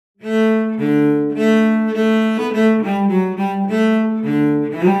This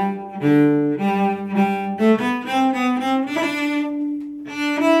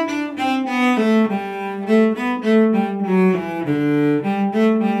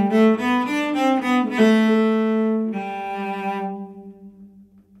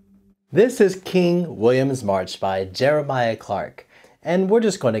is King William's March by Jeremiah Clark, and we're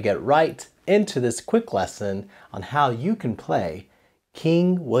just going to get right into this quick lesson on how you can play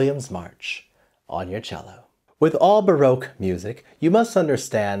King William's March on your cello. With all Baroque music, you must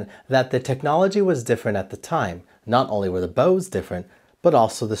understand that the technology was different at the time. Not only were the bows different, but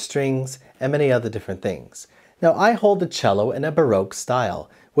also the strings and many other different things. Now, I hold the cello in a Baroque style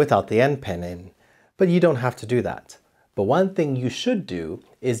without the end pen in, but you don't have to do that. But one thing you should do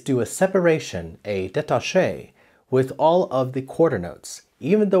is do a separation, a détaché, with all of the quarter notes.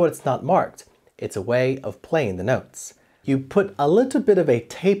 Even though it's not marked, it's a way of playing the notes. You put a little bit of a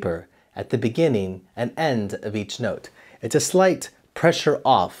taper at the beginning and end of each note. It's a slight pressure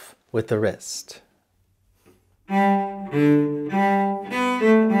off with the wrist.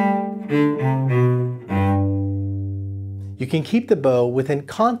 You can keep the bow within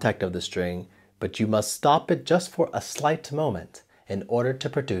contact of the string, but you must stop it just for a slight moment in order to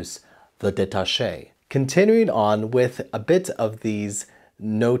produce the détaché. Continuing on with a bit of these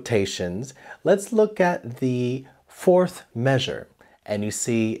notations, let's look at the fourth measure, and you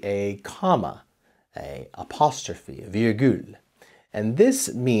see a comma, a apostrophe, a virgule. And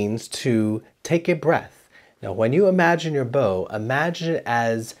this means to take a breath. Now, when you imagine your bow, imagine it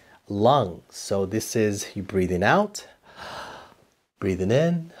as lungs. So this is you breathing out, breathing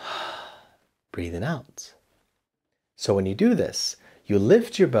in, breathing out. So when you do this, you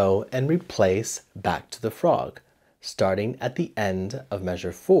lift your bow and replace back to the frog, starting at the end of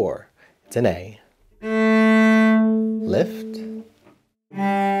measure 4. It's an A. Lift.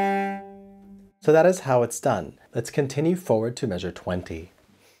 So that is how it's done. Let's continue forward to measure 20.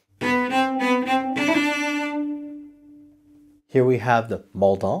 Here we have the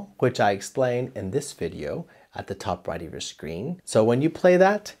mordant, which I explained in this video at the top right of your screen. So when you play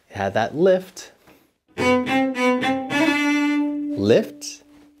that, you have that lift, lift,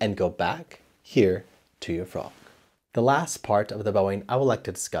 and go back here to your frog. The last part of the bowing I would like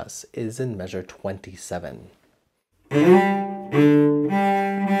to discuss is in measure 27.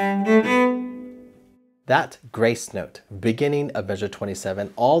 That grace note, beginning of measure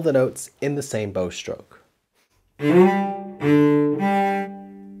 27, all the notes in the same bow stroke. And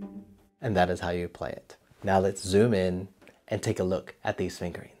that is how you play it. Now let's zoom in and take a look at these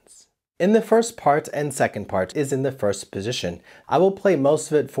fingerings. In the first part and second part is in the first position. I will play most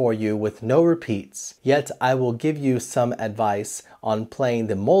of it for you with no repeats, yet I will give you some advice on playing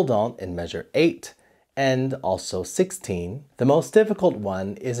the mordant in measure 8 and also 16. The most difficult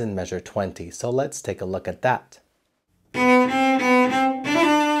one is in measure 20, so let's take a look at that.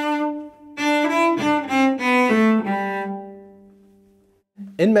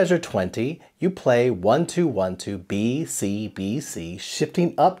 In measure 20, you play 1-2-1-2 B, C, B, C,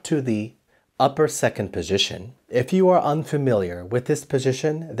 shifting up to the upper second position. If you are unfamiliar with this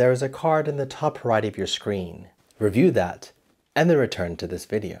position, there is a card in the top right of your screen. Review that and then return to this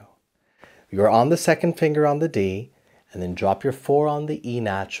video. You are on the second finger on the D, and then drop your 4 on the E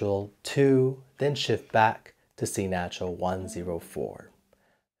natural, 2, then shift back to C natural, 1, 0, 4.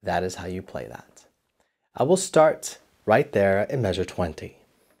 That is how you play that. I will start right there in measure 20.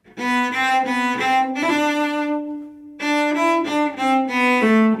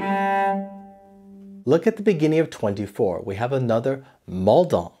 Look at the beginning of 24. We have another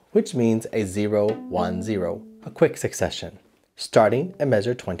mordant, which means a 0, 1, 0, a quick succession, starting in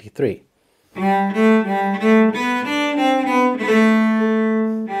measure 23.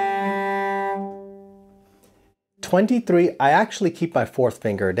 23, I actually keep my 4th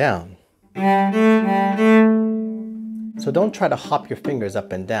finger down. So don't try to hop your fingers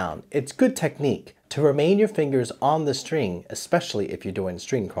up and down. It's good technique to remain your fingers on the string, especially if you're doing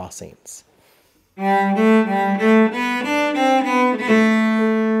string crossings.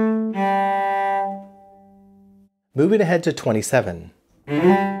 Moving ahead to 27.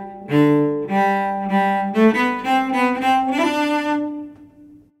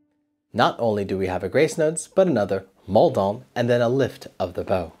 Not only do we have a grace notes, but another mordant and then a lift of the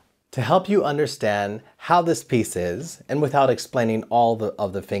bow. To help you understand how this piece is, and without explaining all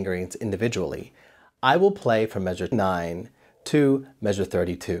of the fingerings individually, I will play from measure 9 to measure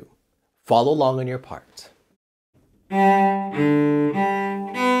 32. Follow along on your part.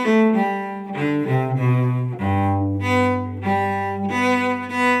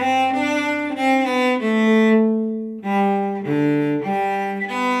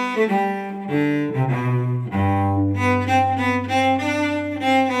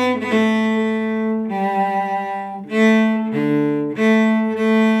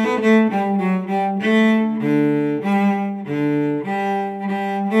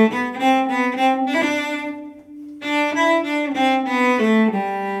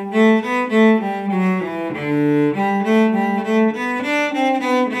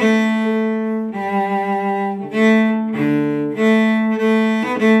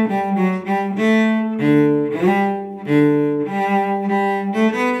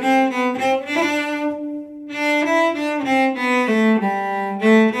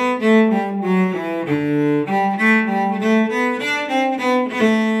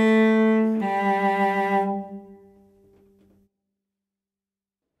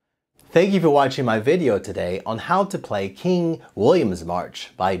 Thank you for watching my video today on how to play King William's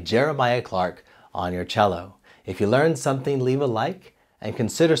March by Jeremiah Clark on your cello. If you learned something, leave a like and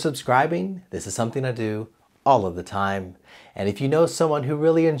consider subscribing. This is something I do all of the time. And if you know someone who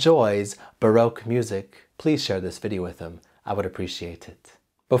really enjoys Baroque music, please share this video with them. I would appreciate it.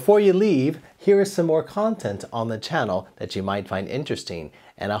 Before you leave, here is some more content on the channel that you might find interesting,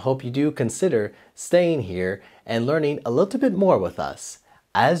 and I hope you do consider staying here and learning a little bit more with us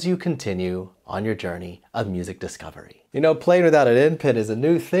as you continue on your journey of music discovery. You know, playing without an end pin is a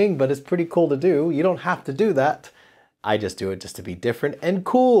new thing, but it's pretty cool to do. You don't have to do that. I just do it just to be different and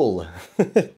cool.